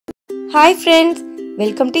Hi friends,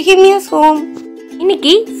 welcome to Himyas Home.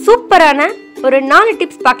 இன்னைக்கு சூப்பரான ஒரு 4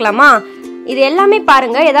 டிப்ஸ் பார்க்கலாமா? இது எல்லாமே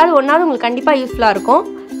பாருங்க, ஏதாவது ஒண்ணாவது உங்களுக்கு கண்டிப்பா யூஸ்ஃபுல்லா இருக்கும்.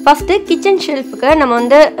 ஃபர்ஸ்ட் கிச்சன் ஷெல்ஃப்க்கு நம்ம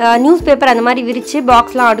வந்து நியூஸ் பேப்பர் அந்த மாதிரி விரிச்சு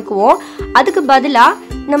பாக்ஸ்லாம் அடுக்குவோம். அதுக்கு பதிலா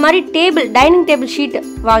இந்த மாதிரி டைனிங் டேபிள் ஷீட்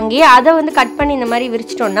வாங்கி அதை வந்து கட் பண்ணி இந்த மாதிரி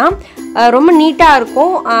விரிச்சிட்டோம்னா ரொம்ப நீட்டாக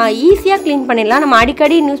இருக்கும். ஈஸியாக க்ளீன் பண்ணிடலாம். நம்ம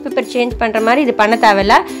அடிக்கடி நியூஸ் பேப்பர் சேஞ்ச் பண்ணுற மாதிரி இது பண்ண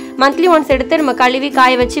தேவையில்ல. மந்த்லி ஒன்ஸ் எடுத்து நம்ம கழுவி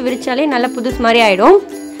காய வச்சு விரிச்சாலே நல்லா புதுசு மாதிரி ஆகிடும்.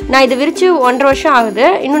 நான் இது விரித்து 1.5 வருஷம் ஆகுது.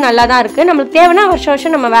 இன்னும் நல்லா தான் இருக்குது. நம்மளுக்கு தேவைன்னா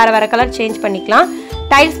வருஷம் நம்ம வேறு கலர் சேஞ்ச் பண்ணிக்கலாம்.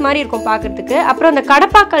 டைல்ஸ் மாதிரி இருக்கும் பார்க்குறதுக்கு. அப்புறம் அந்த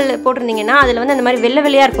கடப்பாக்கல் போட்டிருந்தீங்கன்னா அதில் வந்து அந்த மாதிரி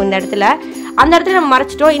வெள்ளையாக இருக்கும். இந்த இடத்துல அந்த இடத்துல நம்ம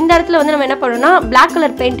மறைச்சிட்டோம். இந்த இடத்துல வந்து நம்ம என்ன பண்ணணும்னா பிளாக்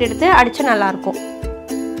கலர் பெயிண்ட் எடுத்து அடித்தா நல்லாயிருக்கும்.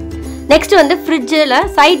 நெக்ஸ்ட் வந்து ஃப்ரிட்ஜில்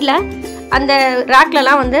சைடில் அந்த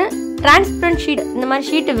ரேக்லலாம் வந்து டிரான்ஸ்பரண்ட் ஷீட் இந்த மாதிரி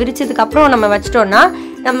ஷீட்டை விரிச்சதுக்கப்புறம் நம்ம வச்சிட்டோம்னா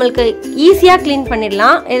நம்மளுக்கு ஈஸியாக க்ளீன்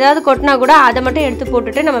பண்ணிடலாம். ஏதாவது கொட்டினா கூட அதை மட்டும் எடுத்து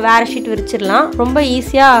போட்டுட்டு நம்ம வேறு ஷீட் விரிச்சிடலாம். ரொம்ப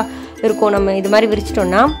ஈஸியாக இருக்கும் நம்ம இது மாதிரி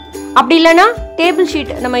விரிச்சிட்டோம்னா. அப்படி இல்லைன்னா டேபிள்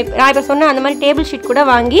ஷீட் நான் இப்போ சொன்ன அந்த மாதிரி டேபிள் ஷீட் கூட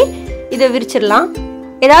வாங்கி இதை விரிச்சிடலாம்.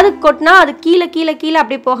 ஏதாவது கொட்டினா அது கீழே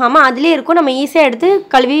அப்படியே போகாமல் அதுலேயே இருக்கும். நம்ம ஈஸியாக எடுத்து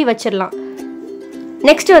கழுவி வச்சிடலாம்.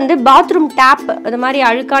 நெக்ஸ்ட் வந்து பாத்ரூம் டேப், அது மாதிரி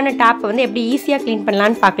அழுக்கான டேப்பை வந்து எப்படி ஈஸியாக க்ளீன்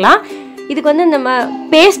பண்ணலான்னு பார்க்கலாம். இதுக்கு வந்து நம்ம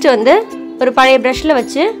பேஸ்ட் வந்து ஒரு பழைய ப்ரஷ்ஷில்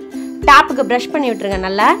வச்சு டேப்புக்கு ப்ரஷ் பண்ணி விட்டுருங்க.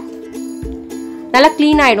 நல்லா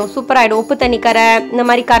க்ளீன் ஆகிடும், சூப்பர் ஆகிடும். உப்பு தண்ணி கரை இந்த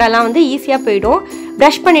மாதிரி கரைலாம் வந்து ஈஸியாக போயிடும்.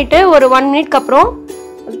 ப்ரஷ் பண்ணிவிட்டு ஒரு 1 மினிட்க்கு அப்புறம்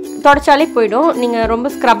தொடச்சாலே போயிடும். நீங்கள் ரொம்ப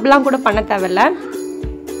ஸ்க்ரப்லாம் கூட பண்ண தேவையில்ல.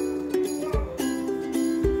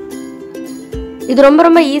 இது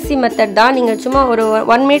ரொம்ப ஈஸி மெத்தட் தான். நீங்கள் சும்மா ஒரு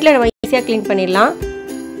 1 மினிட்ல நம்ம ஈஸியாக க்ளீன் பண்ணிடலாம்.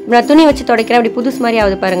 நான் துணி வச்சு துடைக்கிறேன். அப்படி புதுசு மாதிரி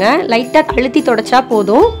ஆகுது பாருங்கள். லைட்டாக அழுத்தி தொடச்சா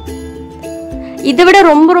போதும். இதை விட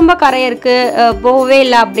ரொம்ப கரையாக இருக்குது, போகவே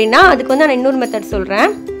இல்லை அப்படின்னா அதுக்கு வந்து நான் இன்னொரு மெத்தட் சொல்கிறேன்.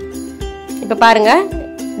 இப்போ பாருங்கள்,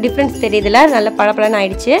 டிஃப்ரென்ஸ் தெரியுதுல, நல்ல பளபளன்னு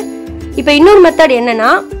ஆயிடுச்சு. இப்போ இன்னொரு மெத்தட் என்னென்னா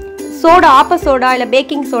ஆப்ப சோடா இல்லை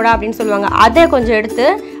பேக்கிங் சோடா அப்படின்னு சொல்லுவாங்க. அதை கொஞ்சம் எடுத்து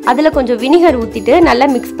அதில் கொஞ்சம் வினிகர் ஊற்றிட்டு நல்லா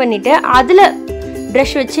மிக்ஸ் பண்ணிவிட்டு அதில்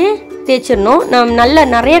ப்ரஷ் வச்சு தேய்ச்சிடணும்.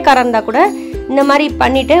 நிறைய கரை இருந்தால் கூட இந்த மாதிரி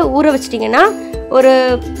பண்ணிவிட்டு ஊற வச்சிட்டிங்கன்னா ஒரு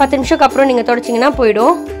 10 நிமிஷத்துக்கு அப்புறம் நீங்கள் தொடச்சிங்கன்னா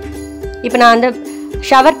போயிடும். இப்போ நான் அந்த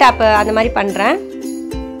ஷவர் டேப்பு அந்த மாதிரி பண்ணுறேன்.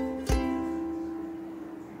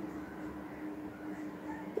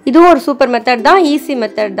 இதுவும் ஒரு சூப்பர் மெத்தட் தான், ஈஸி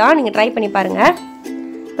மெத்தட் தான். நீங்கள் ட்ரை பண்ணி பாருங்கள்.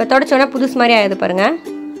 இப்போ தொடச்சோன்னா புதுசு மாதிரி ஆகுது பாருங்கள்.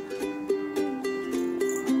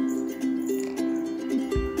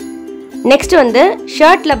 நெக்ஸ்ட் வந்து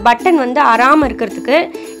ஷர்ட்டில் பட்டன் வந்து அறாமல் இருக்கிறதுக்கு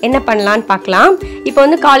என்ன பண்ணலான்னு பார்க்கலாம். இப்போ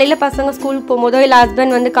வந்து காலையில் பசங்க ஸ்கூலுக்கு போகும்போதோ இல்லை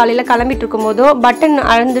ஹஸ்பண்ட் வந்து காலையில் கிளம்பிட்டு இருக்கும் போதோ பட்டன்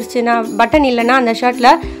அழுந்துருச்சுன்னா, பட்டன் இல்லைன்னா அந்த ஷர்ட்டில்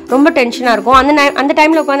ரொம்ப டென்ஷனாக இருக்கும். அந்த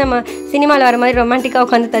டைமில் உட்காந்து நம்ம சினிமாவில் வர மாதிரி ரொமான்டிக்காக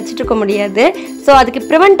உட்காந்து தைச்சிட்டு இருக்க முடியாது. ஸோ அதுக்கு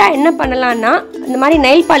ப்ரிவெண்ட்டாக என்ன பண்ணலான்னா இந்த மாதிரி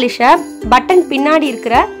நெயில் பாலிஷை பட்டன் பின்னாடி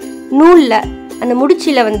இருக்கிற நூலில் அந்த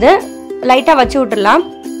முடிச்சியில் வந்து லைட்டாக வச்சு விட்டுடலாம்.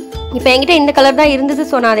 இப்போ என்கிட்ட இந்த கலர் தான் இருந்தது.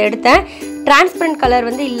 ஸோ நான் அதை எடுத்தேன். டிரான்ஸ்பரண்ட் கலர்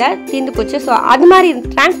வந்து இல்லை, தீர்ந்து போச்சு. ஸோ அது மாதிரி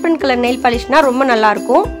டிரான்ஸ்பரண்ட் கலர் நெயில் பாலிஷ்னால் ரொம்ப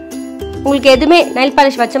நல்லாயிருக்கும். உங்களுக்கு எதுவுமே நெயில்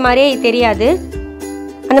பாலிஷ் வச்ச மாதிரியே தெரியாது.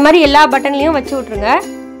 அந்த மாதிரி எல்லா பட்டன்லேயும் வச்சு விட்ருங்க.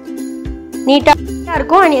 நீட்டாக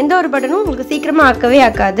இருக்கும். அண்ட் எந்த ஒரு பட்டனும் உங்களுக்கு சீக்கிரமாக ஆக்கவே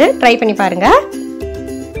ஆக்காது. ட்ரை பண்ணி பாருங்கள்.